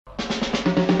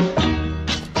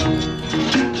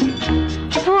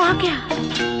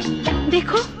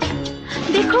देखो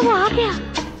देखो वो आ गया।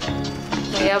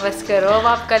 भैया बस करो, अब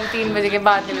आप कल 3 बजे के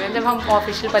बाद मिल रहे हैं जब हम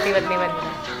ऑफिशियल पति पत्नी बन रहे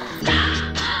हैं।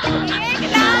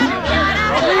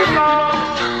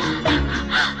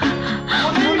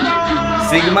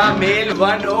 सिग्मा मेल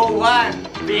 101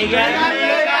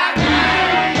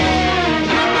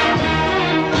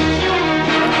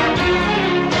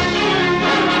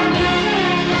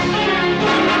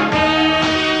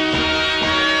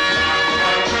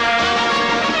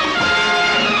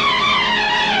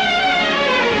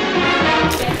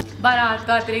 बारात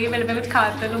का आते रहेगी, मेरे पे कुछ खा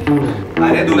तो लूं।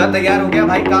 अरे दूल्हा तैयार हो गया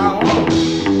भाई, कहाँ हो?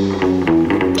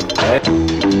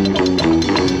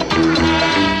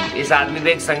 इस आदमी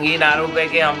पे एक संगीन आरोप है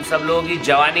कि हम सब लोगों की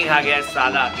जवानी खा गया इस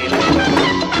साला अकेले।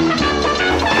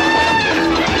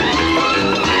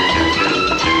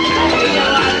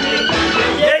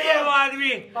 ये वो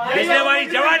आदमी जिसने हमारी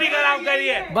जवानी खराब करी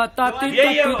है। बताती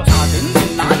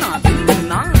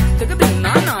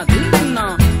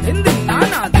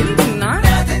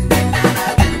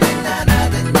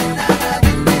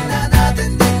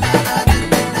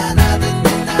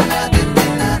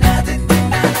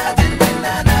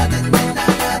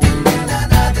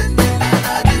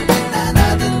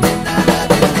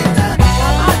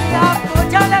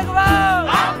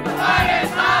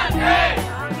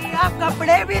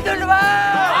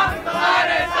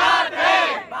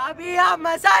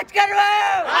मसाज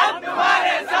करवाओ, हम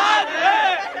तुम्हारे साथ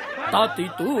हैं। ताती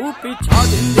तू पीछा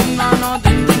दिन दिन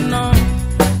ना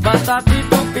बताती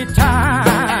तू पीछा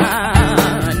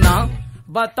ना,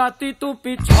 बताती तू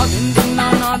पीछा दिन दिन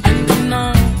ना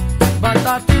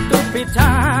बताती तू पीछा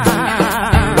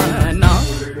ना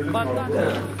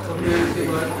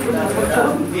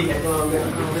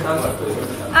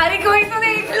अरे कोई तो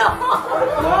देख लो।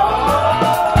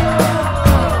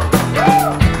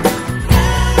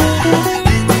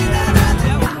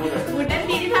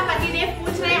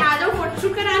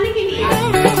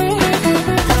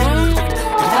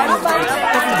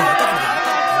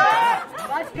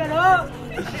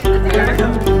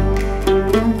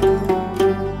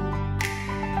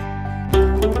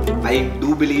 I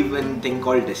do believe in a thing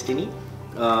called destiny.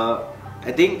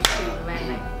 I think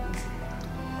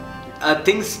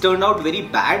things turned out very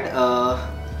bad.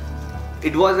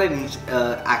 It was an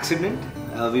accident.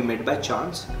 We met by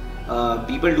chance.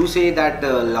 People do say that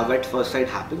love at first sight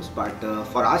happens, but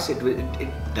for us it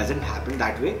doesn't happen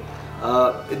that way.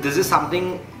 This is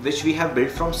something which we have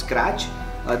built from scratch.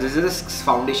 This is a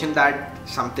foundation that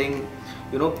something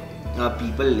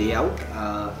people lay out,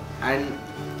 and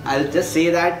I'll just say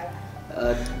that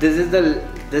this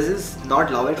is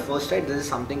not love at first sight. This is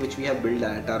something which we have built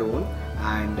at our own,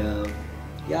 and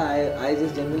I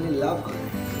just genuinely love her.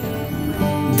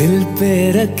 दिल पे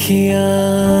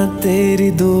रखियां तेरी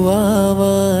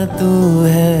दुआवां, तू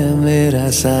है मेरा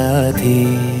साथी।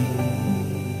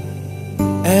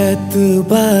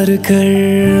 एतबार कर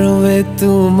वे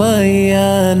तू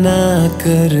माया, ना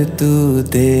कर तू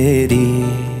देरी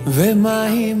वे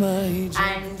माही माही।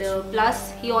 And plus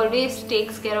he always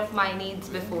takes care of my needs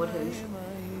before his.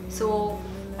 So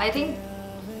I think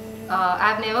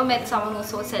I've never met someone who's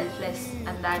so selfless,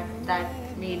 and that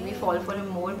made me fall for him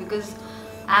more, because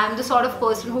I'm the sort of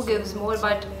person who gives more,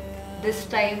 but this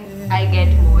time I get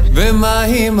more. वे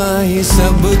माही माही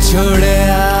सब छोड़े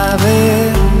आवे,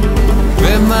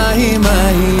 वे माही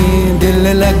माही दिल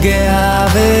लगे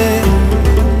आवे,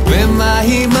 वे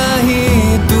माही माही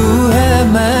तू है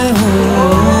मैं हूँ,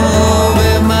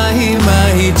 वे माही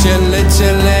माही चल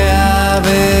चले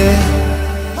आवे।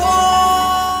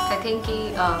 I think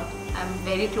I'm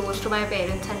very close to my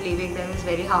parents, and leaving them is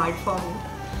very hard for me.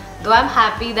 Though I'm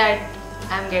happy that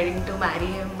I'm getting to marry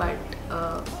him, but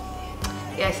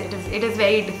yes, it is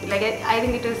very difficult. Like I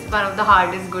think it is one of the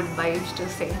hardest goodbyes to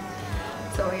say.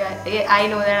 So yeah, I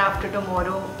know that after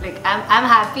tomorrow, like I'm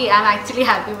happy. I'm actually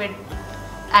happy, but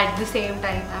at the same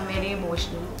time, I'm very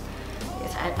emotional.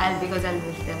 Yes, because I'll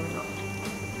miss them a lot.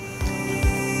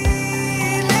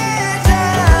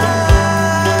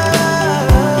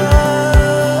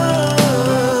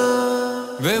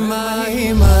 वे माही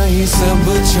माही सब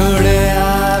छोड़े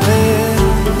आवे,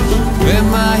 वे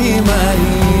माही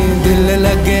माही दिल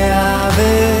लगे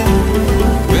आवे,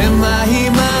 वे माही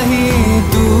माही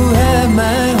तू है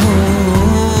मैं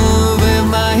हूँ, वे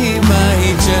माही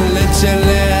माही चल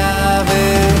चले आवे,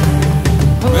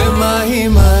 वे माही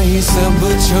माही सब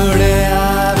छोड़े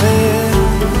आवे,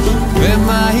 वे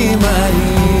माही माही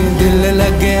दिल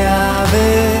लगे आवे,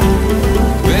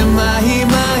 वे माही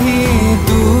माही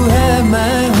तू है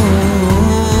मैं हूँ,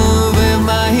 वे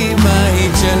माही माही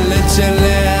चल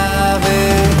चले आवे,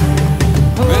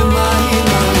 वे माही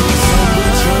माही सब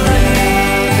छोड़े,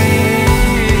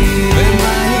 वे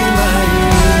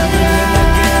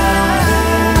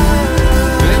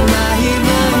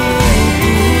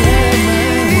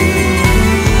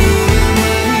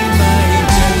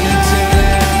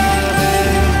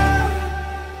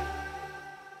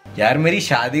यार मेरी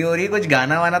शादी हो रही है, कुछ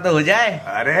गाना वाना तो हो जाए।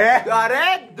 अरे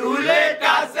अरे दूल्हे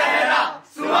का सेहरा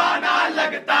सुहाना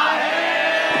लगता है।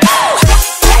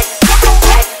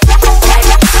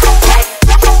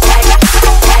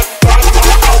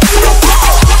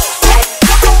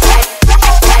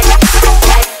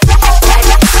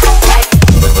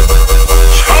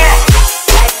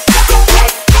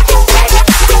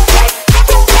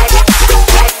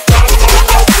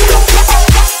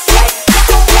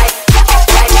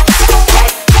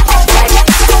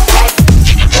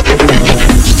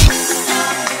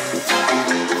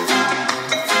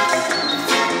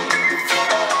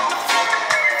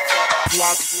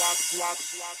 Swap, swap, swap,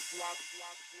 swap, swap,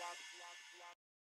 swap, swap.